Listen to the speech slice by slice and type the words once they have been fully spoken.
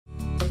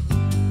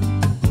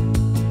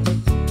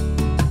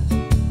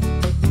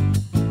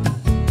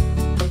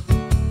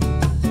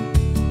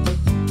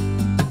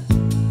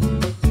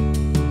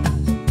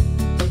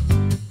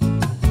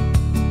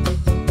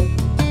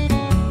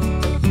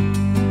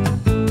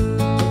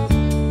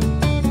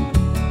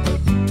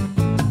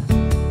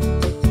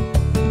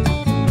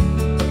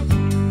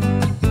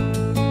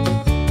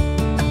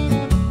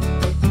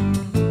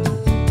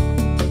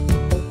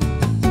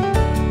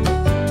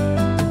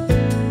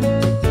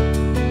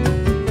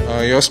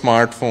your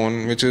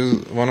smartphone, which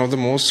is one of the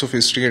most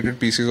sophisticated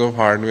pieces of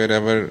hardware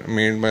ever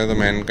made by the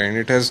mankind.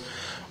 It has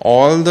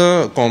all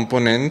the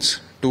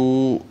components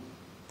to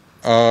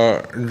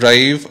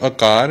drive a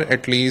car,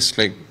 at least,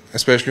 like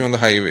especially on the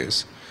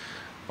highways,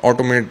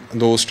 automate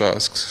those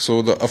tasks. So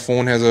a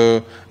phone has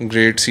a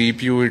great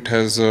CPU, it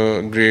has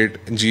a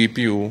great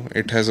GPU,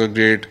 it has a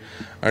great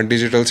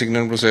digital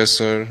signal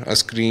processor, a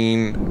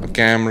screen,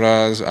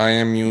 cameras,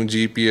 IMU,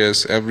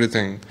 GPS,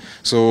 everything.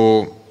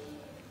 So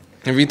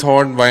we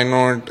thought, why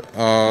not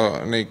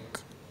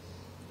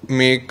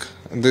make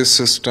this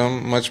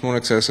system much more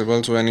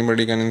accessible so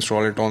anybody can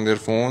install it on their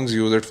phones,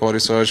 use it for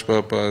research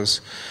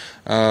purpose,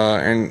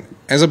 and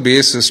as a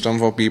base system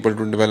for people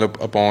to develop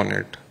upon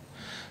it.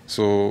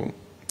 So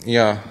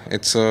yeah,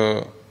 it's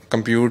a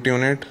compute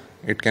unit.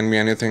 It can be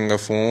anything, a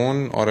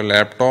phone or a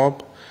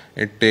laptop.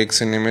 It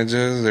takes in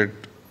images, it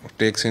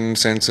takes in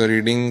sensor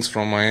readings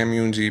from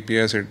IMU,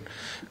 GPS. It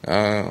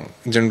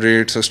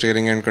generates a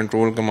steering and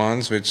control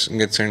commands which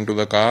gets into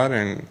the car,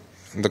 and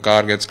the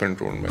car gets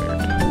controlled by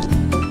it.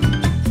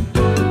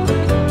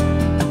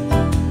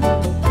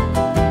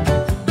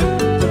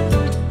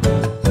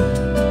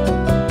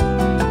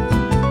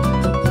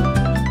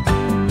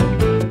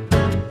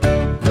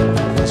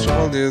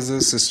 There's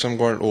a system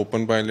called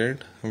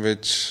OpenPilot,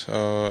 which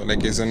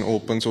is an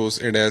open source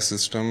ADAS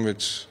system,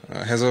 which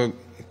has a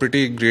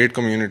pretty great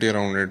community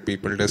around it,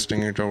 people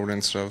testing it out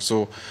and stuff.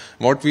 So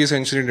what we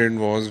essentially did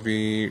was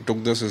we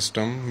took the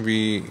system,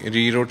 we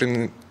rewrote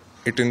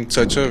it in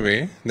such a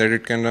way that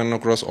it can run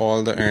across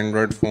all the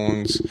Android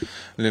phones,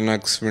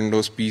 Linux,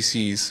 Windows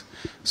PCs.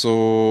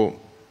 So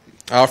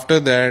after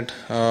that,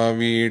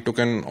 we took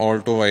an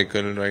Alto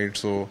vehicle, right?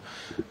 So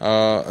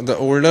the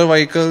older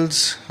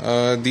vehicles,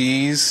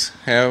 these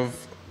have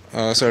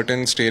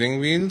certain steering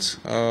wheels.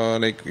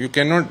 Like you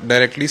cannot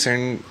directly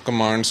send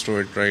commands to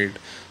it, right?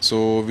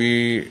 So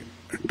we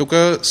took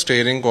a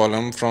steering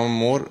column from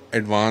more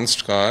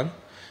advanced car,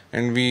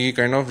 and we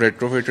kind of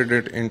retrofitted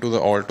it into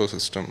the Alto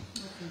system.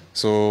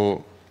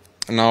 So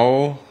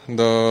now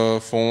the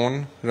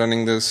phone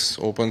running this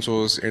open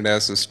source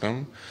ADAS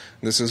system,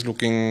 this is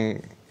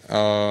looking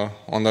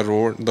on the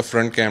road. The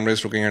front camera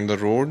is looking at the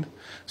road.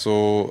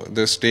 So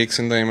this takes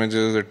in the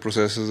images, it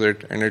processes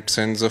it, and it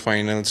sends the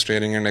final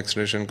steering and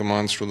acceleration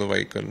commands to the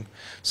vehicle.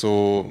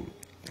 So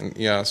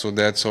yeah, so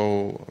that's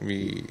how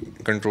we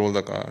control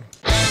the car.